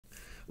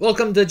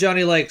Welcome to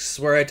Johnny Likes,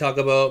 where I talk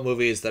about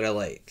movies that I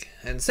like.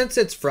 And since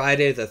it's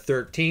Friday the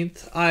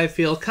 13th, I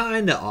feel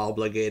kinda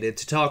obligated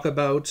to talk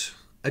about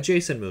a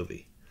Jason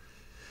movie.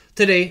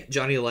 Today,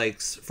 Johnny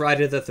Likes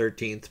Friday the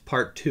 13th,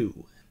 Part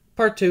 2.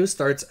 Part 2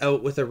 starts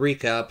out with a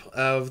recap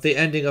of the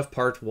ending of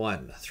Part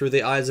 1, through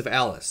the eyes of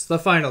Alice, the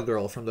final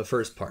girl from the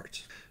first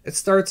part. It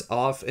starts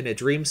off in a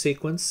dream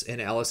sequence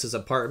in Alice's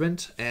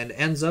apartment, and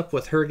ends up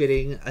with her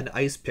getting an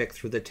ice pick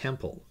through the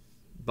temple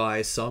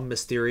by some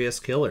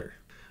mysterious killer.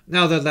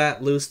 Now that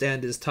that loose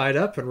end is tied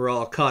up and we're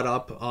all caught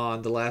up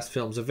on the last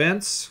film's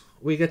events,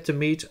 we get to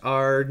meet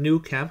our new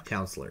camp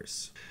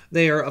counselors.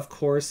 They are, of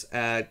course,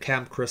 at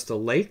Camp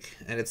Crystal Lake,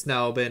 and it's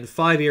now been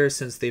 5 years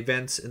since the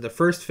events in the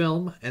first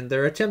film, and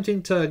they're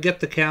attempting to get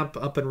the camp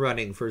up and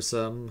running for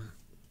some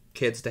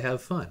kids to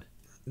have fun.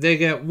 They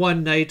get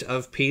one night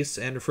of peace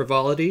and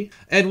frivolity,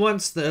 and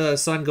once the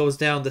sun goes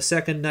down the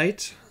second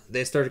night,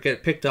 they start to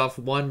get picked off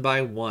one by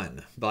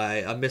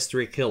a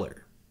mystery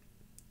killer.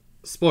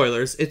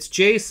 Spoilers, it's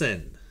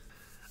Jason!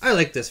 I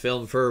like this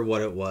film for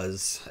what it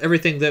was.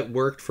 Everything that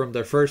worked from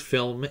the first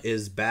film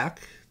is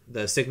back.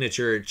 The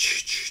signature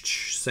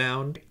ch-ch-ch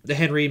sound, the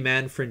Henry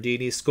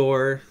Manfredini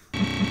score,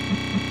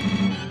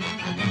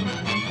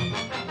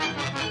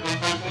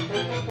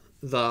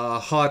 the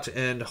hot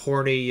and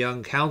horny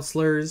young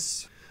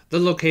counselors, the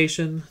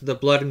location, the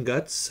blood and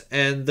guts,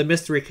 and the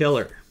mystery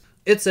killer.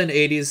 It's an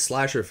 80s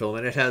slasher film,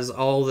 and it has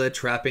all the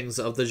trappings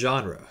of the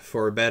genre,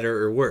 for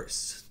better or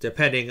worse,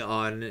 depending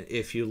on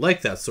if you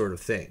like that sort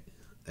of thing.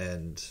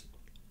 And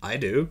I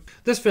do.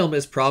 This film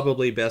is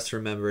probably best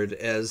remembered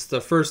as the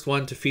first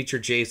one to feature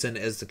Jason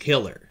as the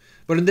killer.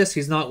 But in this,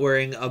 he's not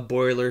wearing a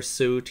boiler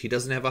suit, he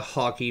doesn't have a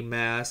hockey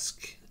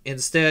mask.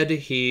 Instead,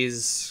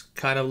 he's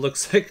kind of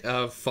looks like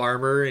a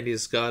farmer, and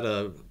he's got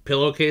a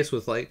pillowcase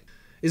with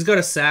he's got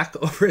a sack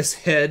over his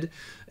head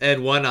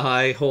and one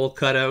eye hole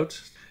cut out.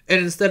 And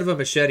instead of a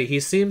machete,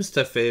 he seems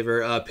to favor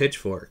a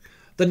pitchfork.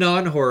 The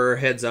non-horror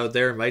heads out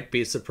there might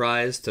be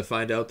surprised to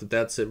find out that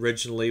that's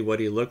originally what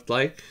he looked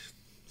like.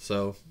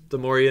 So, the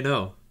more you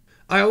know.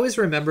 I always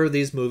remember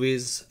these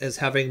movies as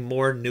having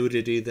more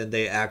nudity than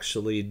they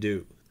actually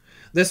do.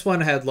 This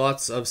one had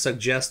lots of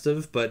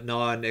suggestive but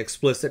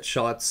non-explicit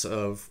shots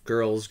of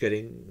girls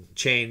getting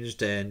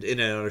changed and in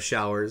and out of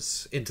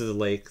showers, into the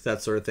lake,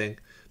 that sort of thing.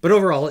 But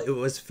overall, it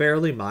was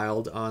fairly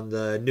mild on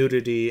the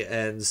nudity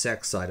and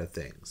sex side of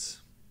things.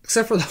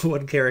 Except for the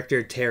one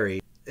character,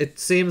 Terry. It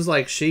seems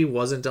like she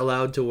wasn't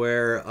allowed to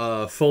wear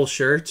a full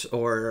shirt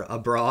or a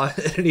bra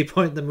at any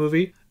point in the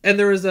movie. And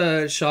there was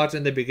a shot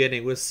in the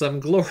beginning with some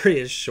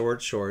glorious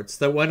short shorts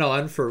that went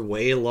on for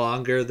way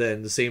longer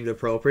than seemed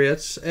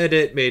appropriate, and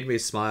it made me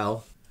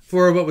smile.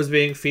 For what was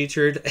being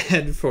featured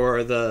and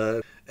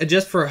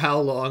just for how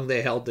long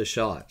they held the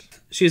shot.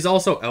 She's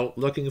also out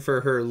looking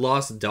for her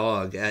lost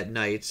dog at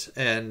night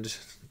and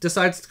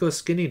decides to go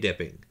skinny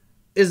dipping.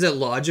 Is it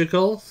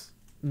logical?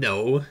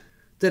 No.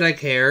 Did I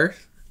care?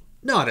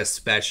 Not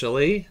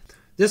especially.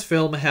 This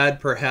film had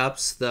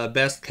perhaps the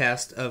best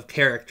cast of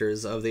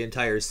characters of the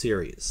entire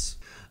series.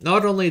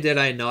 Not only did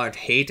I not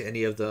hate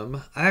any of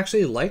them, I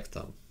actually liked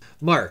them.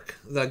 Mark,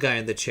 the guy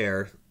in the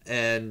chair,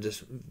 and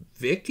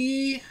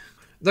Vicky,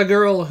 the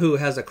girl who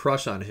has a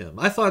crush on him.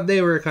 I thought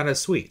they were kind of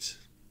sweet.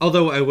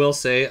 Although I will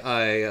say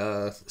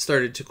I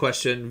started to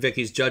question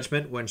Vicky's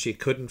judgment when she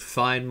couldn't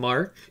find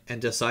Mark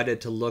and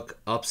decided to look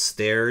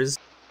upstairs.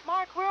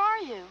 Mark, where are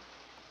you?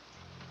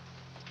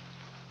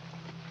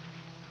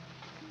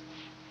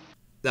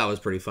 That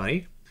was pretty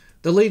funny.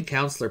 The lead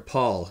counselor,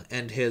 Paul,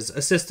 and his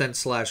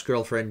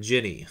assistant/girlfriend,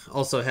 Ginny,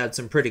 also had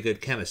some pretty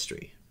good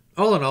chemistry.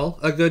 All in all,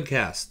 a good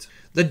cast.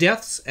 The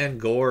deaths and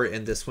gore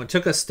in this one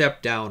took a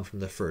step down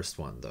from the first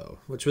one, though,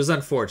 which was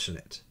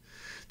unfortunate.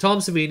 Tom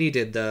Savini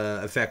did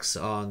the effects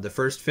on the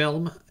first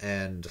film,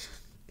 and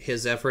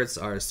his efforts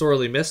are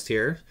sorely missed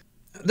here.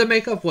 The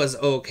makeup was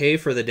okay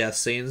for the death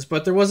scenes,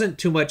 but there wasn't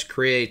too much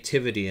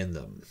creativity in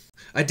them.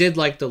 I did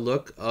like the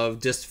look of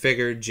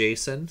disfigured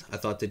Jason. I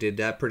thought they did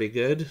that pretty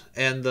good.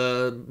 And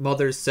the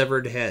mother's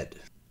severed head.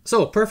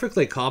 So,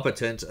 perfectly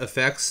competent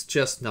effects,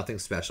 just nothing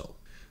special.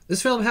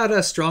 This film had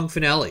a strong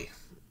finale,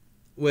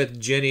 with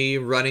Ginny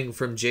running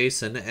from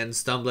Jason and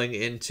stumbling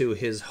into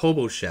his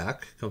hobo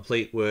shack,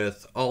 complete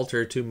with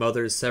altar to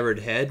mother's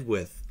severed head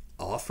with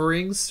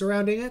offerings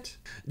surrounding it.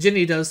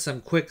 Ginny does some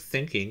quick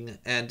thinking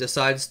and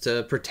decides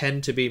to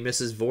pretend to be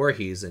Mrs.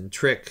 Voorhees and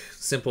trick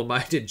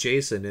simple-minded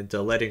Jason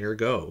into letting her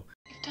go.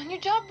 You've done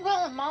your job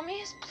well, and Mommy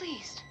is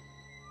pleased.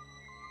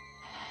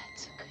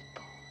 That's a good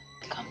boy.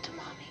 Come to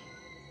Mommy.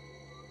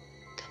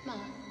 Come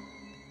on.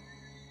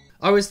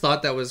 I always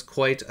thought that was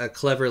quite a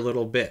clever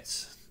little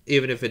bit,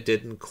 even if it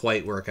didn't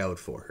quite work out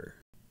for her.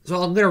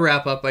 So I'm going to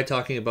wrap up by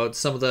talking about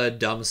some of the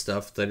dumb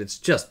stuff that it's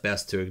just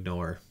best to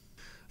ignore.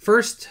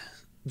 First,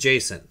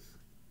 Jason.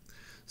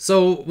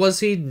 So,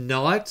 was he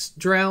not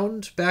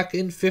drowned back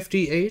in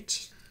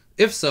 58?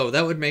 If so,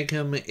 that would make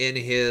him in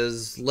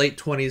his late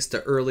 20s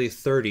to early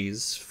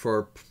 30s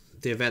for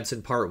the events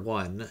in part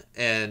 1,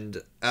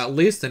 and at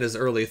least in his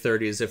early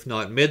 30s, if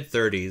not mid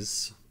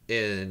 30s,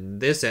 in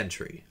this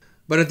entry.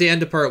 But at the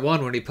end of part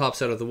 1, when he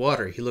pops out of the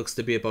water, he looks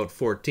to be about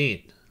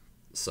 14.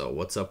 So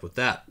what's up with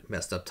that?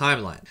 Messed up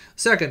timeline.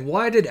 Second,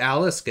 why did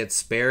Alice get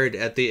spared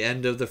at the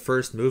end of the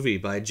first movie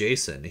by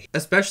Jason?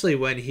 Especially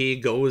when he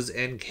goes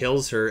and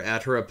kills her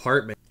at her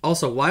apartment.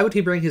 Also, why would he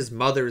bring his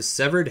mother's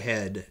severed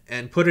head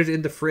and put it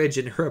in the fridge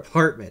in her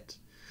apartment?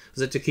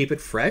 Was it to keep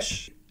it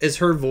fresh? Is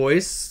her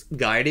voice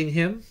guiding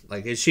him?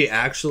 Like, is she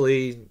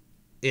actually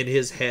in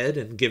his head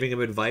and giving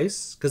him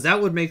advice? Because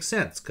that would make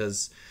sense,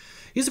 because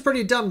he's a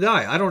pretty dumb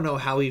guy. I don't know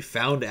how he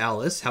found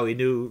Alice, how he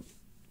knew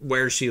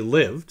where she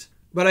lived.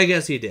 But I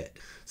guess he did.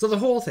 So the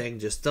whole thing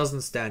just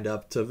doesn't stand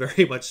up to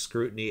very much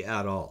scrutiny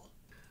at all.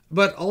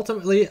 But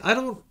ultimately, I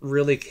don't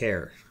really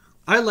care.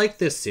 I like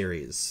this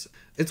series.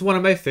 It's one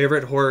of my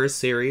favorite horror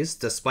series,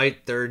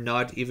 despite there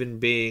not even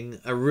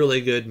being a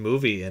really good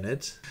movie in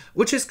it.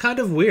 Which is kind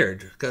of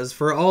weird, because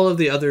for all of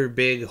the other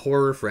big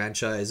horror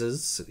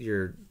franchises,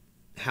 your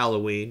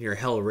Halloween, your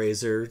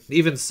Hellraiser,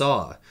 even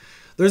Saw,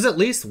 there's at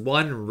least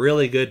one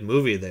really good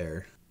movie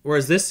there.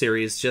 Whereas this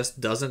series just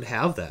doesn't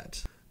have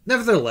that.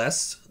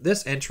 Nevertheless,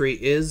 this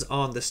entry is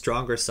on the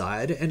stronger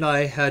side, and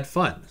I had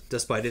fun,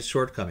 despite its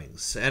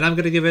shortcomings. And I'm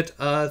going to give it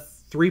a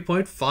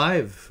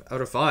 3.5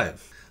 out of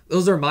 5.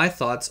 Those are my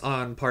thoughts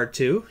on part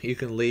 2. You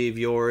can leave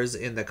yours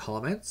in the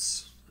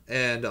comments,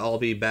 and I'll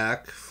be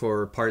back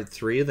for part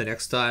 3 the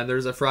next time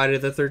there's a Friday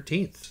the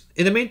 13th.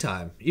 In the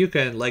meantime, you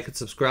can like and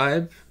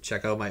subscribe,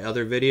 check out my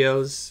other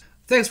videos.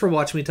 Thanks for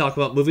watching me talk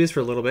about movies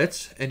for a little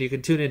bit, and you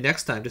can tune in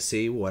next time to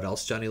see what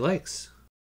else Johnny likes.